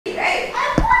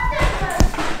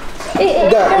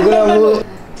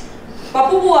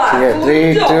Papu buat.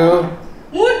 3, 2.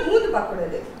 Mood pakai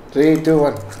dulu. 3, 2,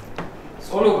 1.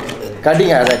 Solo.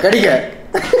 Kadiga.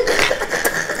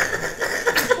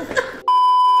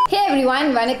 Hey everyone,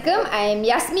 Vanakam. I am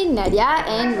Yasmin Nadiah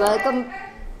and welcome.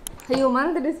 Hey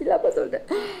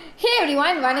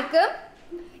everyone, Vanakam.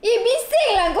 Bising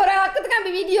lah korang, aku tengah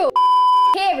ambil video.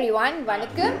 Hey everyone,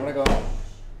 Vanakam.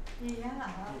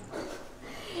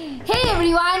 Hey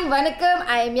everyone, Vanakam.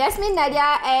 I am Yasmin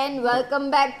Nadiah and welcome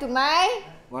back to my...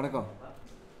 Vanakam.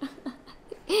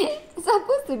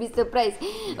 Supposed to be surprised.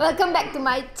 Welcome back to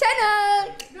my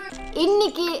channel.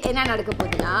 Inniki enna nadakka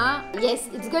poduna? Yes,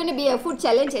 it's going to be a food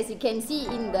challenge as you can see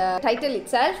in the title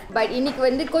itself. But இன்னைக்கு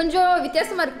வந்து கொஞ்சம்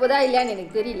வித்தியாசமா இருக்க போதா இல்லையான்னு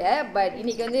எனக்கு தெரியல. But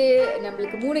இன்னைக்கு வந்து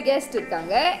நமக்கு 3 guests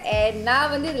இருக்காங்க and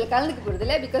நான் வந்து இதுல கலந்துக்க போறது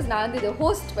இல்ல because நான் வந்து இத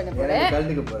ஹோஸ்ட் பண்ண போறேன்.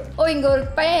 கலந்துக்க போறேன். ஓ இங்க ஒரு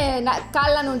பையன்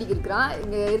கால்லாம் நோண்டிட்டு இருக்கான்.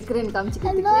 இங்க இருக்கிறேன்னு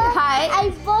காமிச்சிட்டு. Hi. I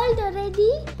fold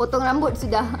already. potong rambut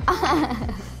sudah.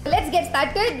 Let's get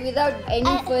started without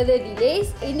any further delays.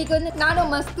 இன்னைக்கு வந்து நானும்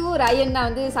மஸ்து ராயன் தான்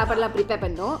வந்து சாப்பாடுலாம் ப்ரிப்பேர்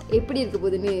பண்ணோம். எப்படி இருக்க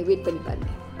போகுதுன்னு வெயிட் பண்ணி பாருங்க.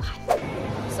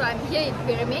 So I'm here in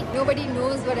Pyramid. Nobody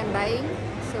knows what I'm buying.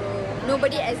 So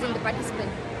nobody as in the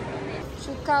participant.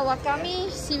 Suka wakame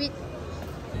seaweed.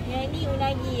 Yang ni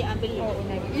unagi ambil. Oh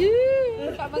unagi.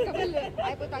 Tak makan bela.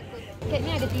 I pun takut. Kat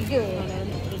ni ada 3.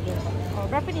 Oh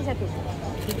berapa ni satu?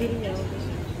 RM3.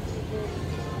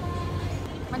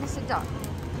 Mana sedap.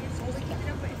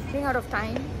 Running out of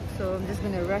time, so I'm just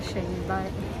gonna rush and buy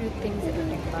a few things that I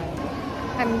can buy.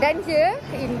 I'm done here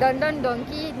in Don Don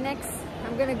Donki. Next,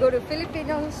 I'm gonna go to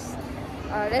Filipinos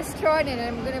restaurant and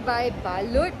I'm gonna buy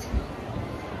balut.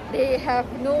 They have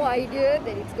no idea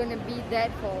that it's gonna be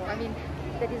that for. I mean,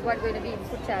 that is what's going to be in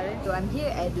food challenge. So I'm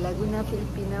here at Laguna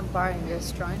Filipina Bar and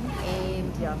Restaurant,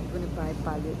 and yeah, I'm gonna buy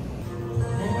balut.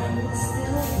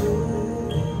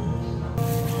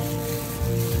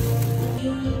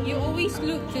 You always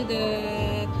look to the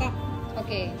top.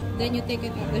 Okay. Then you take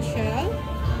it out the shell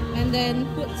and then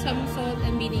put some salt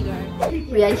and vinegar.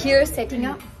 We are here setting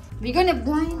up. We're gonna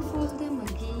blindfold them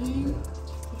again.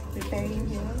 Preparing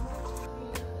here.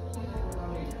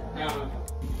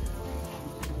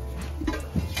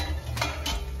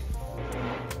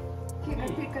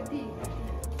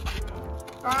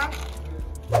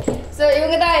 So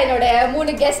இவங்க தான் என்னோட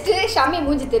 3 guest. Xiaomi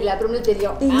மூஞ்சி தெரியல, அப்புறமே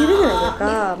தெரியும். இருங்கக்கா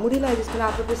முடியல adjust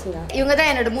அப்புறம் பேசுங்க. இவங்க தான்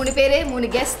என்னோட 3 பேரு, 3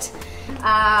 கெஸ்ட்.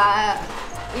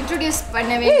 இன்ட்ரோ듀ce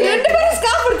பண்ண வேண்டிய 2 பேரும்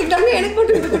ஸ்கார்ஃப் எடுத்துட்டாங்க, எனக்கு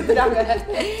மட்டும் இது கொடுத்துட்டாங்க.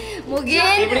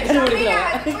 முகேன் இப்படி கண்டுபிடிக்கலாம்.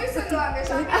 போய் சொல்லுவாங்க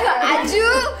Xiaomi. Aju.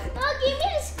 give me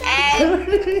the scarf.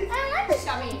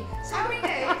 Xiaomi. Xiaomi.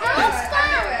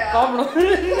 காமனோ.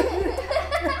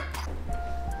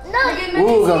 No,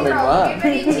 கம்பேமா.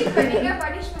 பண்ணீங்க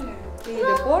பனிஷ்மென்ட்.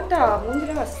 இத போட்டா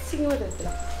மூஞ்சில அசிங்கமா இருக்குல.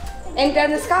 என்கிட்ட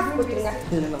அந்த ஸ்கார்ஃப் கொடுத்துருங்க.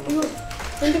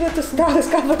 ரெண்டு பேரும்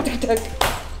ஸ்கார்ஃப் போட்டுட்டாங்க.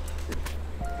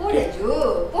 போடு ஜூ,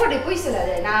 போடு போய்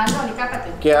சொல்லாத. நான் வந்து உன்னை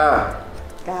காப்பாத்துறேன். क्या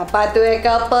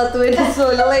காப்பாத்துவேன்னு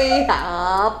சொல்லலை.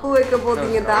 ஆப்பு வைக்க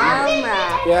போறீங்க தாமா.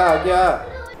 क्या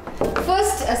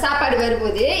ஃபர்ஸ்ட் சாப்பாடு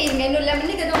வரும்போது இந்த மெனுல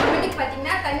முன்னுக்கு ஆட்டோமேட்டிக்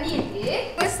பாத்தீங்கன்னா தண்ணி இருக்கு.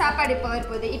 ஃபர்ஸ்ட் சாப்பாடு இப்ப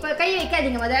வரும்போது இப்போ கை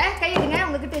வைக்காதீங்க, கை எடுங்க,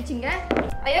 உங்ககிட்ட வச்சுங்க.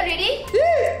 Are you ready?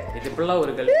 இது புள்ள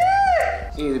ஒரு கல்.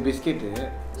 இது பிஸ்கட்.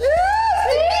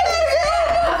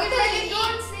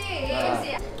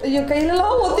 ஐயோ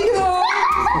கையிலலாம் ஒத்திக்குதோ.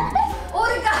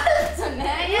 ஒரு கால்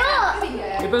சொன்னேன்.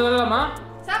 இப்போ சொல்லலாமா?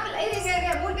 சாப்பிடல. இது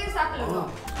 3 பேர்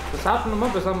சாப்பிடலாம். சாப்பிடணுமா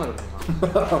பேசாம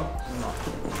இருக்கணுமா?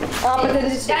 அப்ப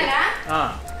தெரிஞ்சிச்சு. ஆ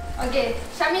ஓகே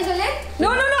ஷாமி சொல்லு. நோ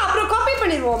அப்புறம் காப்பி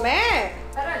பண்ணிடுவோமே.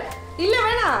 பரவாயில்ல. இல்ல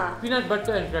வேணாம். Peanut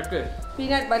butter and cracker.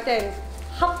 Peanut butter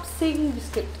ஹப்சிங்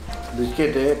biscuit.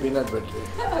 Biscuit peanut butter.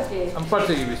 Okay.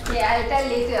 அம்பாட்சி biscuit. Okay, I'll tell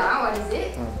later what is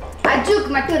it. அஜுக்கு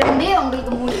மட்டும் 2,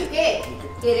 உங்களுக்கு 3. ஓகே.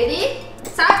 Okay ready?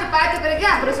 சாப்பிட்டு பார்த்த பிறகு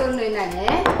அப்புறம் சொல்லணும் நானு.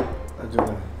 அஜு.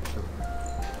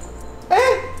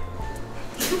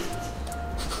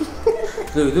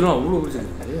 இது நான் அவ்வளவு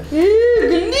பிடிச்சிருக்கு.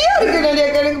 கில்லியா இருக்கு நடியா,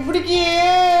 எனக்கு பிடிக்கே.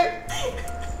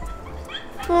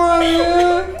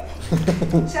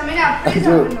 ஷமினா அப்படியே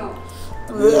சாப்பிடணும்.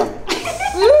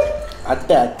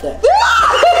 அத்தை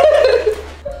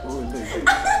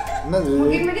என்னது?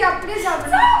 முகிமடி அப்படியே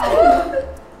சாப்பிடணும்.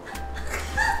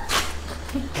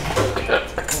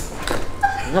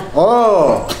 ஓ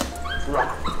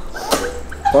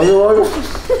பகவான்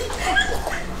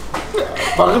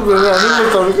பகவான் அனிமே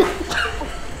தோணுது.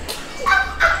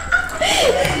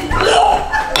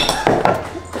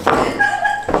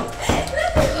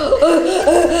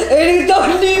 எனக்கு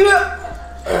தண்ணி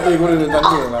அப்படி கூட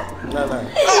தண்ணி வேணாம்.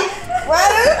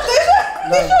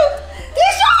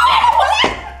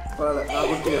 பரவாயில்ல நான்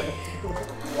குடிக்கிறேன்.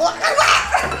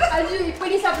 அஜு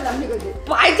இப்படி சாப்பிடலாம்.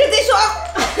 பாய்ச்ச டிஷு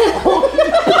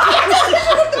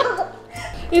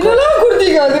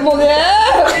போங்க.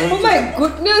 Oh my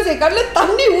goodness, கண்ணுல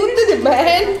தண்ணி ஊத்துது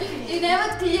man. You never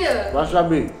clear.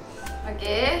 Wasabi.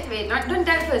 Okay, wait, don't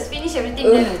tell first. Finish everything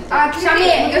then. Shami,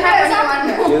 you have only one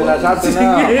more. இதுல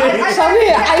சாப்பிட்டேனா Shami,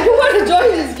 I don't want to join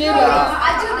this game.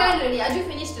 Aju done already. Aju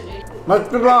finished already.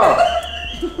 மஸ்துபா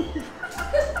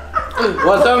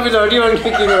wasabi அடி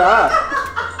வாங்கிட்டீங்களா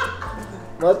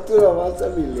மஸ்துபா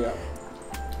wasabi இல்லையா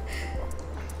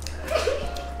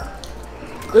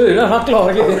நான் ஹாக்லாம்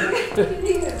வரது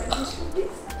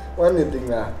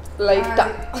வந்துட்டீங்களா லைட்டா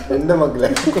எந்த மக்களே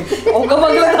உங்க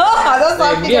மகள தான் அத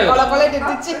சாப்பிட்டு கொல கொல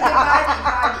நித்துச்சு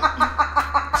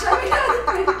Shami, அது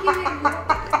படிக்கவே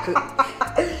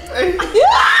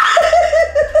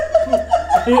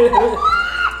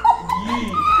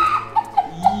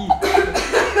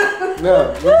no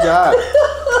முஞ்சா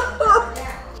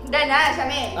Done,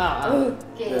 Shami?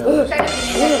 Okay. Try to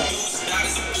finish.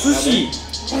 Sushi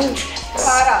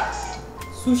Sara.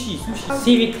 Sushi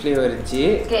seaweed flavour இருந்துச்சு.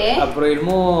 Okay. அப்புறம்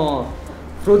என்னமோ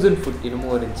ஃப்ரோசன் ஃபுட் என்னமோ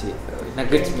இருந்துச்சு,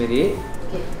 நக்கட்ஸ் மாரி.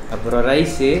 அப்புறம்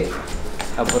ரைஸு,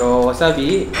 அப்புறம் வசாபி,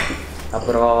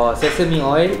 அப்புறம் sesame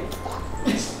oil.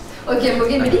 Okay,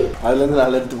 Mugi Medi. அதுல இருந்து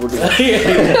நாலு எடுத்து போட்டு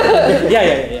யா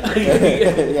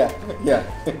யா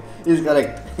இஸ்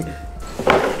கரெக்ட்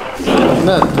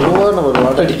என்ன துருவா நம்ம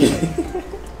வாட்டர் அடிக்குது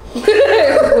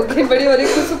ஓகே படி ஒரே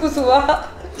குசு குசுவா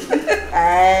ஐ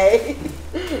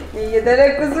நீங்க தானே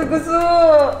குசு குசு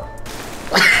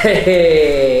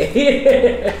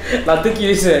நான் தூக்கி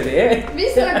வீசுறது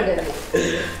வீசுனா கூடாது.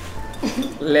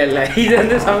 இல்ல இது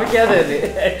வந்து சமைக்காத இது.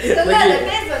 சொல்லாத,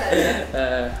 பேர் சொல்லாத.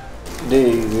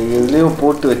 டேய் இதுலயும்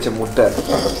போட்டு வச்ச முட்டை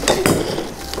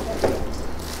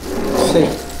சரி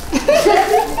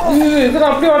இது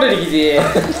அப்படியே வாட்டர் அடிக்குது.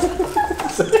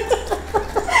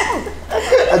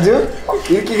 அஜு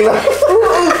இருக்கீங்களா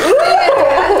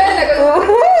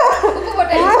உப்பு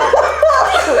போட்டு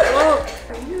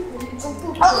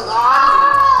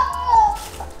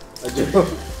அஜு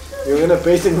இவங்க என்ன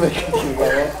பேஷண்ட் மேய்க்காங்க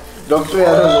டாக்டர்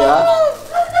யாரும் இல்லையா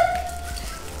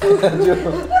அஜு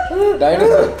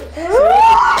டைனோசர்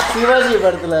சிவாஜி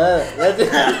படத்துல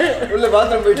உள்ள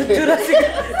பாத்ரூம் போயிட்டு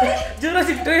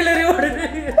ஜூராசிக் ட்ரெய்லரே ஓடுது.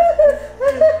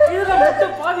 இதுல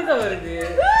மட்டும் பாதி தான் வருது.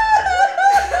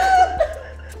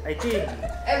 I think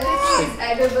everything is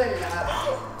edible lah.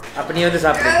 அப்ப நீ வந்து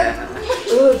சாப்பிடுங்க.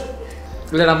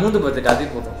 இல்ல நான் மூந்து பார்த்துட்டு அது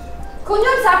போதும்.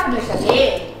 கொஞ்சம் சாப்பிடு ஷாமி.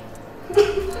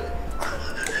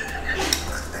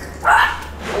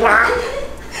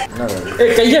 என்ன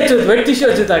கையாச்சு வெட் டிஷ்யூ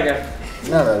வச்சுட்டாங்க.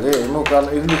 என்னடா அது இன்னும்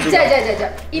கால இருந்துச்சு ஜா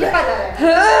இது பாத்தாரே.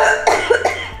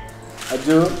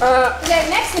 அஜு இல்ல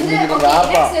நெக்ஸ்ட் வந்து இன்னைக்கு ஓகே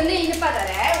ஆப்பா. நெக்ஸ்ட் வந்து இது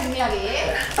பாத்தாரே உண்மையாவே.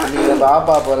 நீங்க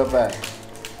பாப்பா போறப்ப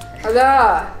அதா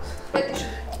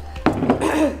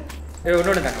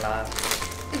ஒன்னொன்னு தாங்களா?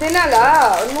 இது என்னடா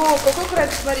இன்னும் கொக்கோ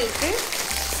கிராக்ஸ் மாதிரி இருக்கு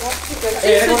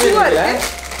எனக்கு ஒண்ணும் இல்ல.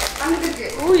 அங்கிருக்கு.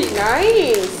 ஊய்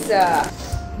நைஸ்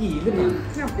நீ இது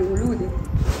அப்படி உழுவுது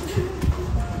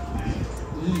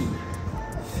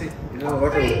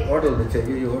ஹோட்டல் வச்சு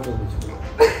ஐயோ ஹோட்டல் வச்சு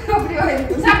அப்படியே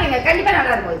சாப்பிடுங்க கண்டிப்பா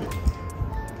நல்லா இருக்கும் இது.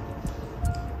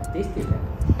 டேஸ்ட் இல்ல.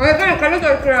 அதான் கண்ணு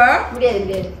கறக்குற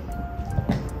முடியாது.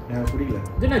 நான் குடிக்கல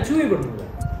இது நான் சூவி பண்ணுங்க.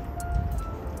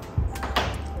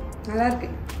 நல்லா இருக்கு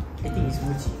ஐ திங்க் இஸ்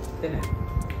மூச்சி. என்ன?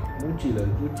 மூச்சி இல்ல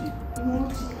பூச்சி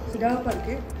சிடாப்பா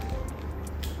இருக்கு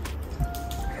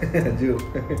அஜு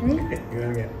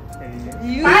இவங்க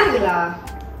பாருங்களா.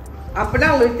 அப்பனா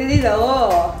உங்களுக்கு தெரியுதோ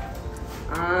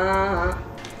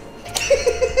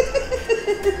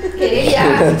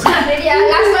ரெடியா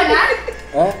லாஸ்ட் ஒன்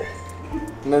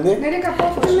என்னது நிறைய கப்பா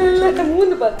இல்ல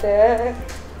மூந்து பார்த்தேன்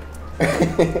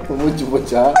மூச்சு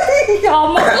போச்சா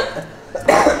ஆமா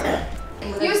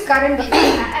use current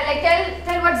like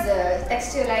tell what's the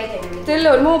texture like and everything. தெரியல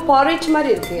இன்னும் porridge மாதிரி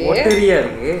இருக்கு வாட்டரியா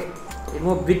இருக்கு.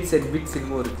 இன்னும் பிட்ஸ்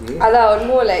இன்னும் இருக்கு. அதான்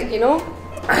இன்னும் லைக் யூனோ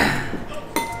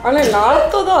ஆனா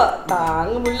நாத்தோதான்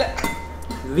தாங்க முடியல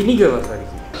வினிகர் வர்றாரு.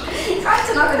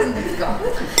 காய்ச்சலா வருதுங்க.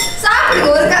 சாப்பிடு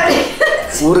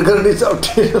ஒரு கரண்டி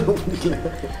சாப்பிட்டு முடியல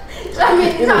சாமி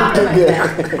சாப்பிடு.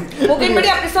 முகின்படி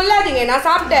அப்படி சொல்லாதீங்க நான்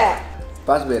சாப்பிட்டேன்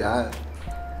பாஸ் பேரா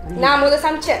நான் முத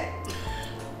சமைச்சேன்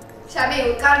சாமி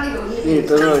ஒரு காரணி ஒண்ணு. ஏய்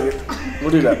தருவாங்க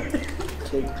முடியல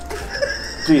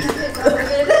ப்ளீஸ்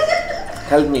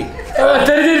ஹெல்ப் மீ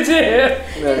தெரிஞ்சிருச்சு.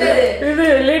 இது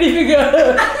லேடி ஃபிகர்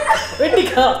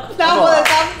வெட்டிக்கா. நான் முத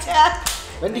சமைச்சேன்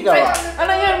வெண்டிக்காவா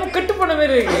ஆனா ஏன் கட்டு பண்ண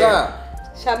மாதிரி இருக்கு?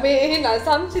 ஷமே நான்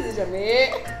சமைச்சது ஷமே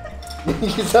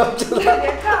நீங்க சாப்பிட்டதா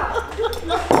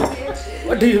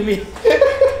What do you mean?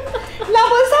 நான்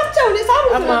முத சமைச்சேன் உடனே ஆமா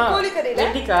சாப்பிடுறேன் கோழி கறியில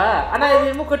வெட்டிக்கா. ஆனா இது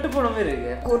என்னமோ கட்டு பண்ண மாதிரி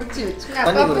இருக்கு. குறிச்சி வச்சு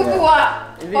தண்ணி கொடுங்க. பப்புவா.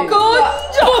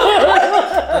 கொஞ்சம்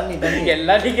தண்ணி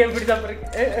எல்லாம் நீங்க எப்படி சாப்பிடுறீங்க?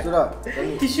 சுரா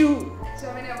தண்ணி டிஷ்யூ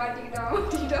சமனே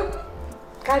மாட்டிக்கிட்டோம்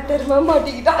காட்டர்மா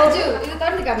மாட்டிக்கிட்டோம் அஜு இது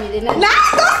தந்து காமி இது என்ன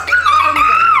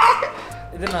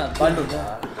இது நான் பாலுடா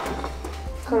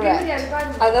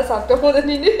அதான் சாப்பிட்ட போது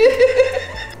நீ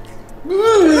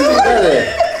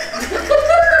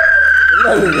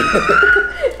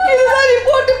இதுதான் நீ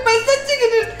போட்டு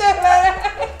பெசச்சிக்கிட்டு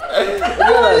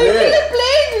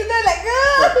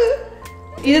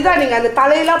இதுதான் நீங்க அந்த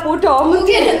தலையெல்லாம் போட்டு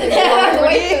அமுக்கி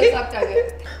சாப்பிட்டாங்க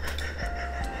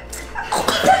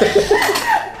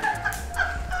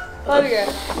பாருங்க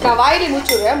நான் வாயில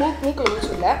மூச்சுடுறேன் மூக்குல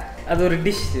மூச்சுடல அது ஒரு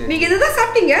டிஷ் நீங்க இதுதான்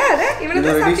சாப்பிட்டீங்க அத இவ்வளவு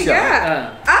தான் சாப்பிட்டீங்க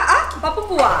பப்பு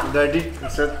பூவா டாடி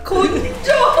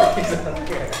கொஞ்சம்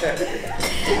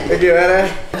ஓகே வேற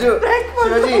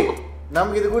சிவாஜி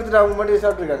நமக்கு இது கொடுத்துட்டு அவங்க மட்டும்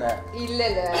சாப்பிட்டுருக்காங்க இல்ல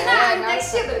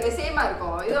டெக்ஸ்சர் சேமா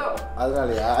இருக்கும் இதோ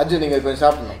அதனாலயா அஜு நீங்க கொஞ்சம்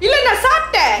சாப்பிடணும் இல்ல நான்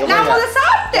சாப்பிட்டேன் நான் முதல்ல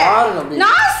சாப்பிட்டேன்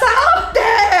நான்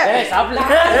சாப்பிட்டேன் ஏய் சாப்பிடல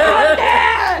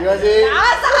சிவாஜி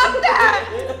நான் சாப்பிட்டேன்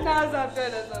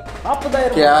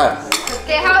அப்பதான் क्या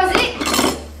Okay, how was it?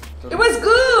 It was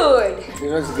good.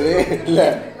 It was great இல்ல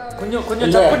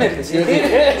கொஞ்சம் சப்புன்னு இருக்கு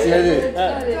சிவாஜி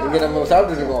இங்க நம்ம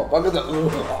சாப்பிட்டு இருக்கோம் பக்கத்துல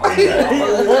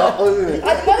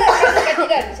அது போல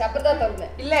கட்டிடா இருந்துச்சு அப்பதான்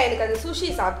தந்தேன் இல்ல எனக்கு அந்த சுஷி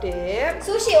சாப்பிட்டு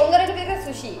சுஷி உங்க ரெண்டு பேருக்கு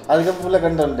சுஷி அதுக்கு ஃபுல்லா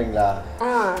கண்டு வந்துட்டீங்களா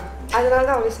அதனால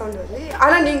தான் அவ்வளவு சவுண்ட் வருது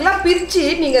ஆனா நீங்களா பிரிச்சு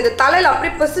நீங்க அந்த தலையில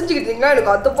அப்படியே பசிஞ்சுக்கிட்டீங்களா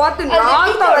எனக்கு அதை பார்த்து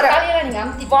நான் தவிர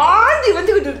வாந்தி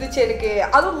வந்துகிட்டு இருந்துச்சு எனக்கு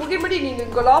அதுவும் முக்கியப்படி நீங்க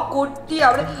இங்கெல்லாம் கொட்டி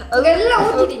அப்படியே எல்லாம்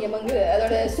ஊத்திட்டீங்க மங்கு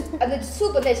அதோட அந்த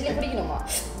சூப் வந்து ஆக்சுவலி குடிக்கணுமா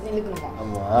நினைக்கணுமா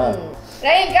ஆமா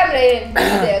ரயன் கம் ரயன்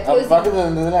பக்கத்துல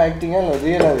இருந்ததுல ஆக்டிங்கா இல்ல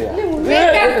ரியலாவியா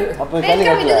அப்ப தள்ளி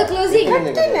into the closing.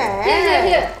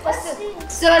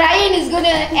 So Ryan is going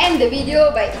to end the video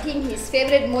by eating his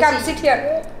favorite mochi. Come sit here.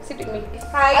 Sit with me.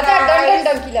 Hi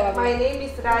guys. My name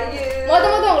is Ryan. மொத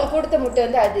உங்களுக்கு கொடுத்த முட்டை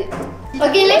வந்து அது.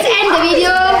 Okay, let's end the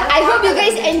video. I hope you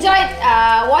guys enjoyed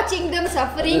watching them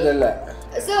suffering.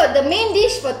 So the main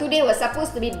dish for today was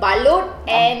supposed to be balut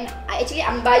and actually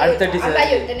ambuyat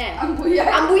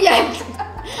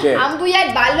ambuyat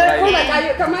balut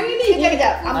kemarin ni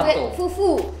ambuyat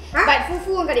fufu but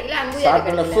fufu கிடைக்கல ambuyat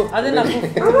கிடைக்கல அது என்ன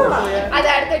அது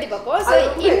அடுத்து பாப்போம் so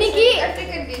இன்னைக்கு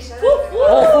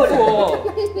fufu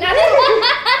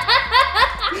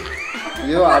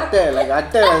ஐயோ அட்டை like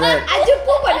அட்டை அஜு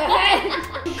பூ பண்ணுவேன்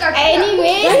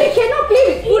anyway you cannot play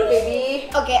with food baby.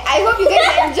 Okay, I hope you guys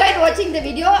enjoyed watching the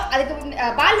video. அதுக்கு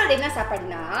பாலோட என்ன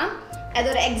சாப்பாடுனா அது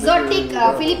ஒரு எக்ஸாட்டிக்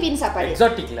பிலிப்பீன் சாப்பாடு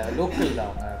எக்ஸாட்டிக்ல லோக்கல்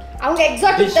தான் அவங்க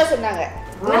எக்ஸாட்டிக் தான் சொன்னாங்க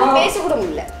நான் பேச கூட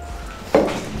முடியல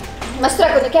மஸ்தரா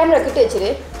கொஞ்சம் கேமரா கிட்ட வச்சிரு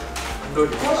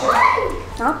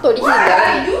நான் தொடிக்கல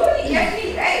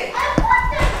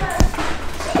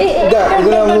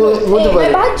இதெல்லாம் மூந்து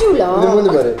பாரு பாஜுலா இது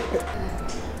மூந்து பாரு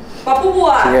பப்பு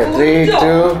பூவா 3 2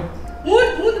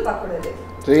 மூந்து பார்க்க கூடாது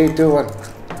 3 2 1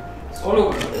 ஸ்லோ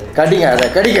கடிங்க அத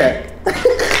கடிங்க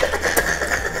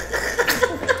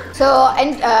So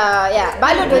and yeah,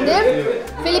 balut வந்து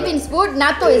Philippines food,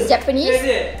 natto is Japanese,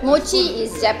 mochi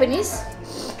is Japanese,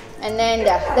 and then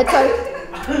that's all.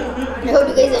 I hope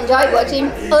you guys enjoyed watching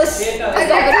us.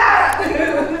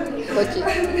 Mochi.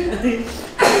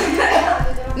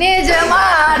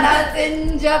 Nijamana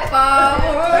senja paavo.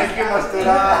 Thank you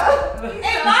Mastera.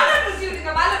 balut pusi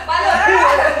udunga balut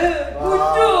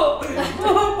kunju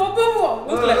papa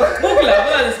மூக்குல அப்ப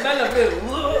அது smell அப்படியே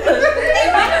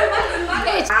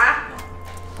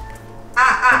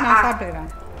நான் சாப்பிட்டுக்கிறேன்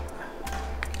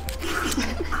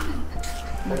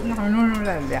ஒன்றும்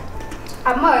இல்லையா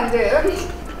அம்மா வந்து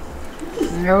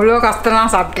எவ்வளோ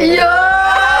கஷ்டம்லாம் சாப்பிட்டேன் ஐயோ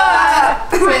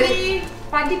சரி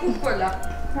பாட்டி கூப்பிடல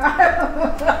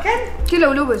கீழே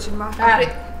உள்ள வச்சுமா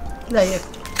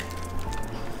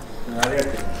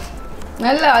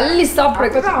நல்லா அள்ளி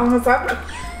சாப்பிட்ற அவங்க சாப்பிட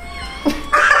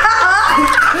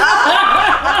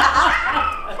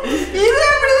இது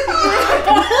எப்படி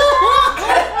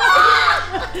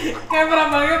கேமரா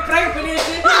மகே பிராங்க்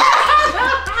பண்ணியாச்சு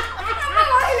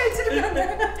வாயில வச்சிருக்காங்க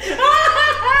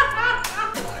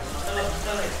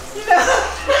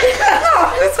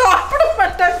சாப்பிட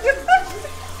மாட்டாங்க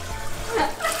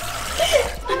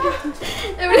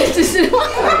எப்படி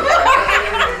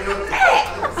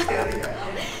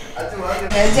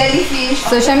ஜெல்லிஃபிஷ்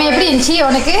ஸோ ஷமி எப்படி இருந்துச்சு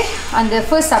உனக்கு அந்த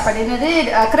ஃபர்ஸ்ட் சாப்பாடு என்னது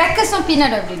கிராக்கர்ஸும்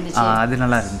பீனட் அப்படி இருந்துச்சு அது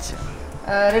நல்லா இருந்துச்சு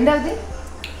ரெண்டாவது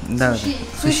இந்த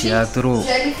சுஷி துரு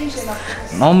jellyfish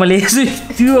normally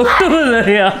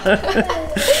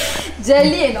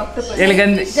jelly and octopus எனக்கு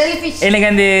அந்த ஜெல்லிஃபிஷ் எனக்கு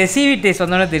அந்த சீவி டேஸ்ட்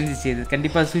வந்தோன்னே தெரிஞ்சிச்சு இது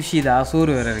கண்டிப்பாக சுஷி தான்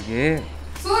சோறு வேற இருக்கு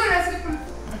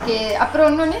ஓகே அப்புறம்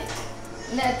இன்னொன்று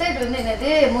தேர்ட் வந்து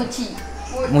என்னது மோச்சி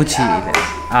மூச்சி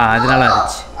அது நல்லா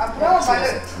இருந்துச்சு அப்புறம்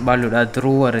பாலுட் அது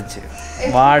துருவாக இருந்துச்சு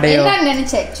வாடையோ என்ன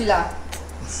நினைச்சேன் ஆக்சுவலா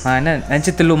என்ன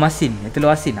நினச்சி telur asin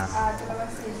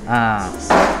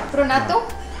அப்புறம் natto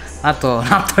natto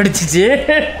அடிச்சிச்சு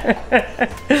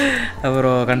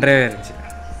அப்புறம் கண்டவே இருந்துச்சு.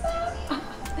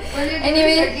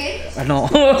 anyway no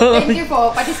thank you for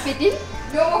participating.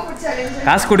 No more food challenge.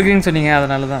 காசு கொடுக்குறீங்கன்னு சொன்னீங்க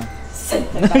அதனால தான்.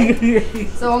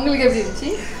 ஸோ உங்களுக்கு எப்படி இருந்துச்சு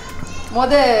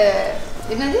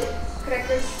என்னது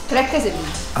கிராக்கர்ஸ்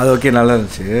எப்படி அது ஓகே நல்லா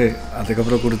இருந்துச்சு.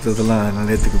 அதுக்கப்புறம் கொடுத்ததெல்லாம்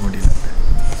என்னால் ஏற்றுக்க முடியல.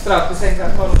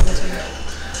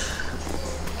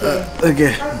 ஓகே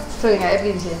சொல்லுங்க எப்படி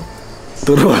இருந்துச்சு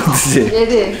துருவா இருந்துச்சு.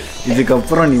 எது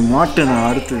இதுக்கப்புறம் நீ மாட்டுனா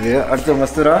அடுத்த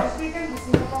மஸ்தூரா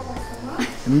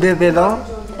இந்த பேதான்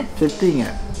செத்தீங்க.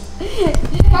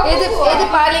 எது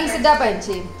பாலிங் சிட்டாப்பா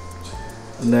இருந்துச்சு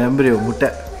இந்த எம்பரியோ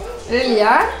முட்டை. Really,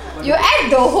 yeah? You ate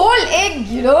the whole egg,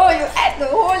 you know. You ate the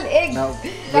whole egg. Now,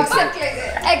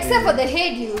 except for the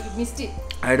head, you missed it.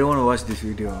 I don't want to watch this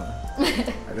video.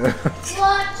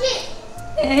 Watch it.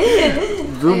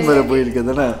 Zoom வர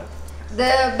போயிருக்கேதானே.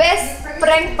 The best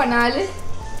prank பண்ணாலு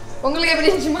உங்களுக்கு எப்படி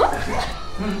இருந்துச்சுமா?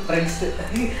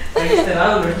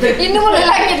 இன்னும் ஒரு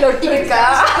locket ஒட்டி இருக்கா?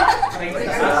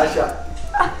 ஆஷா.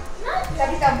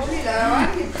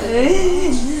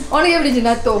 உனக்கு எப்படி இருந்துச்சு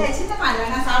natto?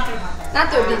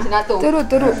 natto எப்படி இருந்துச்சு natto?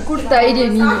 துரு கொடுத்த ஐடியா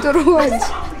நீ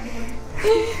துருவாச்சு.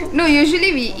 No, usually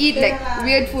we eat like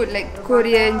weird food like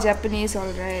Korean, Japanese,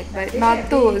 all right. But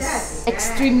natto is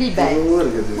extremely bad.